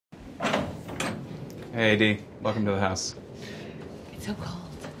Hey, AD. Welcome to the house. It's so cold.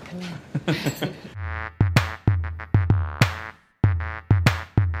 Come in.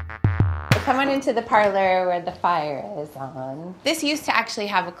 Come on into the parlor where the fire is on. This used to actually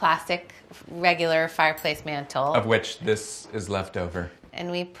have a classic, regular fireplace mantle. Of which this is left over.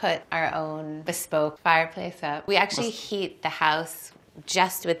 And we put our own bespoke fireplace up. We actually heat the house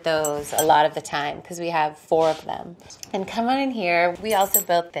just with those a lot of the time because we have 4 of them. And come on in here. We also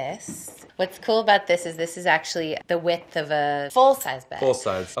built this. What's cool about this is actually the width of a full-size bed. Full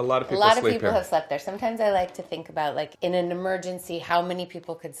size. A lot of people sleep here. Have slept there. Sometimes I like to think about, like, in an emergency, how many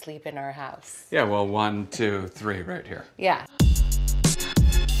people could sleep in our house. Yeah, well, 1, 2, 3 right here. Yeah.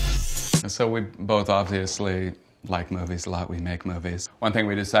 So we both obviously like movies a lot. We make movies. One thing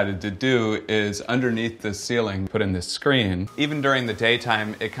we decided to do is underneath the ceiling, put in this screen. Even during the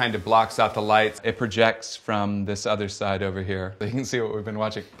daytime, it kind of blocks out the lights. It projects from this other side over here. So you can see what we've been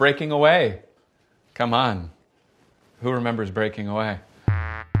watching. Breaking Away. Come on. Who remembers Breaking Away?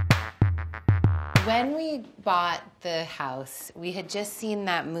 When we bought the house, we had just seen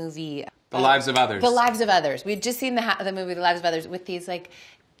that movie. The Lives of Others. The Lives of Others. We had just seen the movie The Lives of Others with these, like,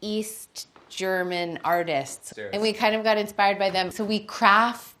 East German artists. Serious. And we kind of got inspired by them. So we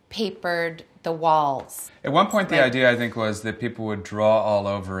craft papered the walls. At one point, the idea, I think, was that people would draw all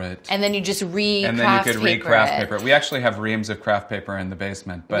over it. And then you just And then you could recraft paper. We actually have reams of craft paper in the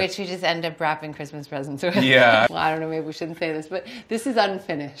basement. But which we just end up wrapping Christmas presents with. Yeah. Well, I don't know, maybe we shouldn't say this, but this is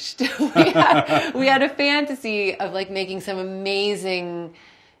unfinished. we had a fantasy of, like, making some amazing...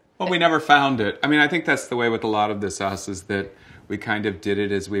 Well, we never found it. I mean, I think that's the way with a lot of this house is that we kind of did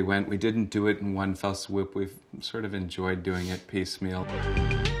it as we went. We didn't do it in one fell swoop. We've sort of enjoyed doing it piecemeal.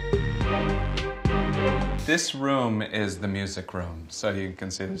 This room is the music room. So you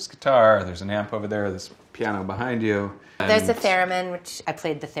can see there's guitar, there's an amp over there, there's piano behind you. There's a theremin, which I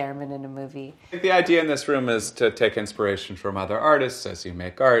played the theremin in a movie. The idea in this room is to take inspiration from other artists as you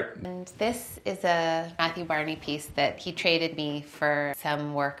make art. And this is a Matthew Barney piece that he traded me for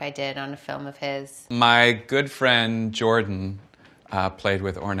some work I did on a film of his. My good friend Jordan played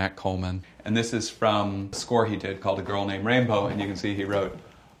with Ornette Coleman. And this is from a score he did called A Girl Named Rainbow. And you can see he wrote,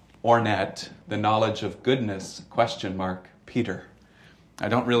 Ornette, the knowledge of goodness, ? Peter. I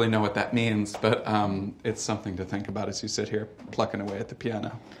don't really know what that means, but it's something to think about as you sit here plucking away at the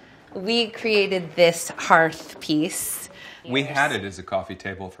piano. We created this hearth piece. We had it as a coffee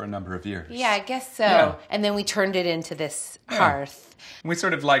table for a number of years. Yeah, I guess so. Yeah. And then we turned it into this hearth. We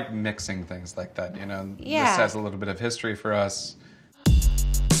sort of like mixing things like that, you know. Yeah. This has a little bit of history for us.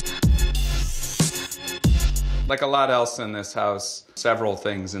 Like a lot else in this house, several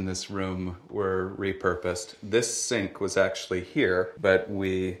things in this room were repurposed. This sink was actually here, but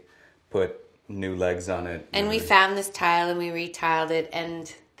we put new legs on it. And we found this tile and we retiled it,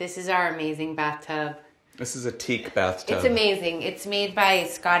 and this is our amazing bathtub. This is a teak bathtub. It's amazing. It's made by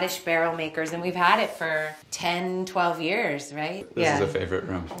Scottish barrel makers, and we've had it for 10, 12 years, right? This is a favorite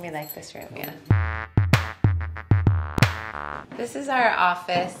room. We like this room, yeah. This is our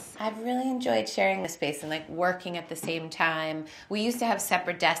office. I've really enjoyed sharing the space and, like, working at the same time. We used to have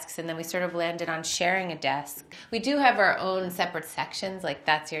separate desks, and then we sort of landed on sharing a desk. We do have our own separate sections, like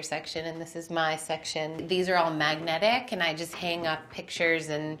that's your section and this is my section. These are all magnetic, and I just hang up pictures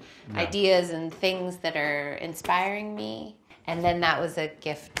and ideas and things that are inspiring me. And then that was a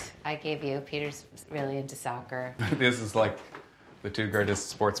gift I gave you. Peter's really into soccer. This is like the 2 greatest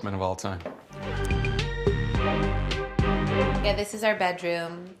sportsmen of all time. Yeah, this is our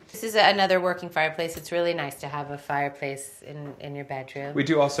bedroom. This is another working fireplace. It's really nice to have a fireplace in your bedroom. We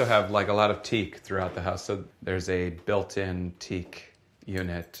do also have like a lot of teak throughout the house. So there's a built-in teak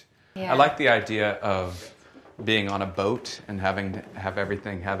unit. Yeah. I like the idea of being on a boat and having to have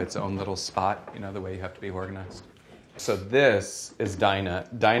everything have its own little spot, you know, the way you have to be organized. So this is Dinah.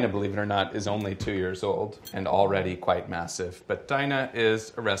 Dinah, believe it or not, is only 2 years old and already quite massive. But Dinah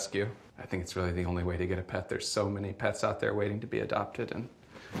is a rescue. I think it's really the only way to get a pet. There's so many pets out there waiting to be adopted, and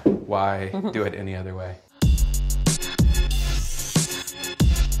why do it any other way?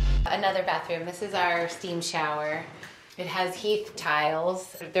 Another bathroom. This is our steam shower. It has heath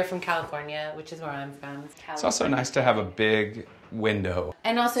tiles. They're from California, which is where I'm from. It's also nice to have a big window.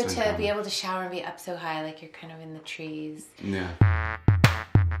 And also to be able to shower and be up so high, like you're kind of in the trees. Yeah.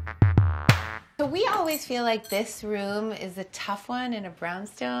 So we always feel like this room is a tough one in a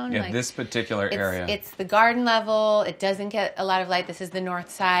brownstone. Yeah, like, this particular area. It's the garden level. It doesn't get a lot of light. This is the north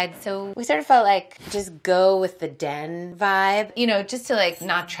side. So we sort of felt like just go with the den vibe, you know, just to, like,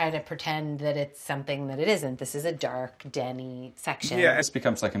 not try to pretend that it's something that it isn't. This is a dark, den-y section. Yeah, it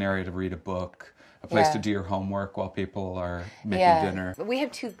becomes like an area to read a book, a place to do your homework while people are making dinner. We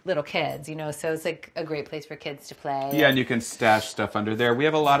have 2 little kids, you know, so it's like a great place for kids to play. Yeah, and you can stash stuff under there. We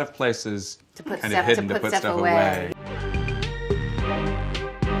have a lot of places kind of hidden to put stuff away.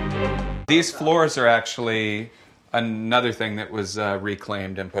 These floors are actually another thing that was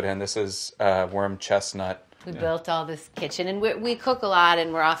reclaimed and put in. This is worm chestnut. We built all this kitchen, and we cook a lot,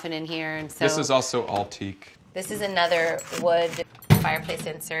 and we're often in here. And so this is also all teak. This is another wood fireplace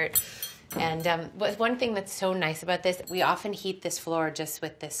insert. And one thing that's so nice about this, we often heat this floor just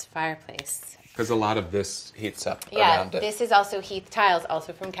with this fireplace. Because a lot of this heats up around it. Yeah, this is also heath tiles,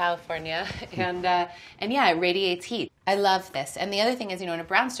 also from California. And yeah, it radiates heat. I love this. And the other thing is, you know, in a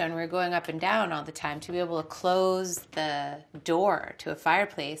brownstone, we're going up and down all the time. To be able to close the door to a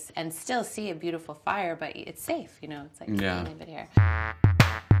fireplace and still see a beautiful fire, but it's safe, you know. It's like, you can leave it here.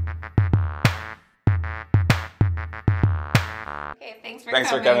 Okay, thanks for coming. Thanks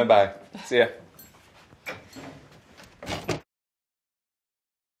for coming by. See ya.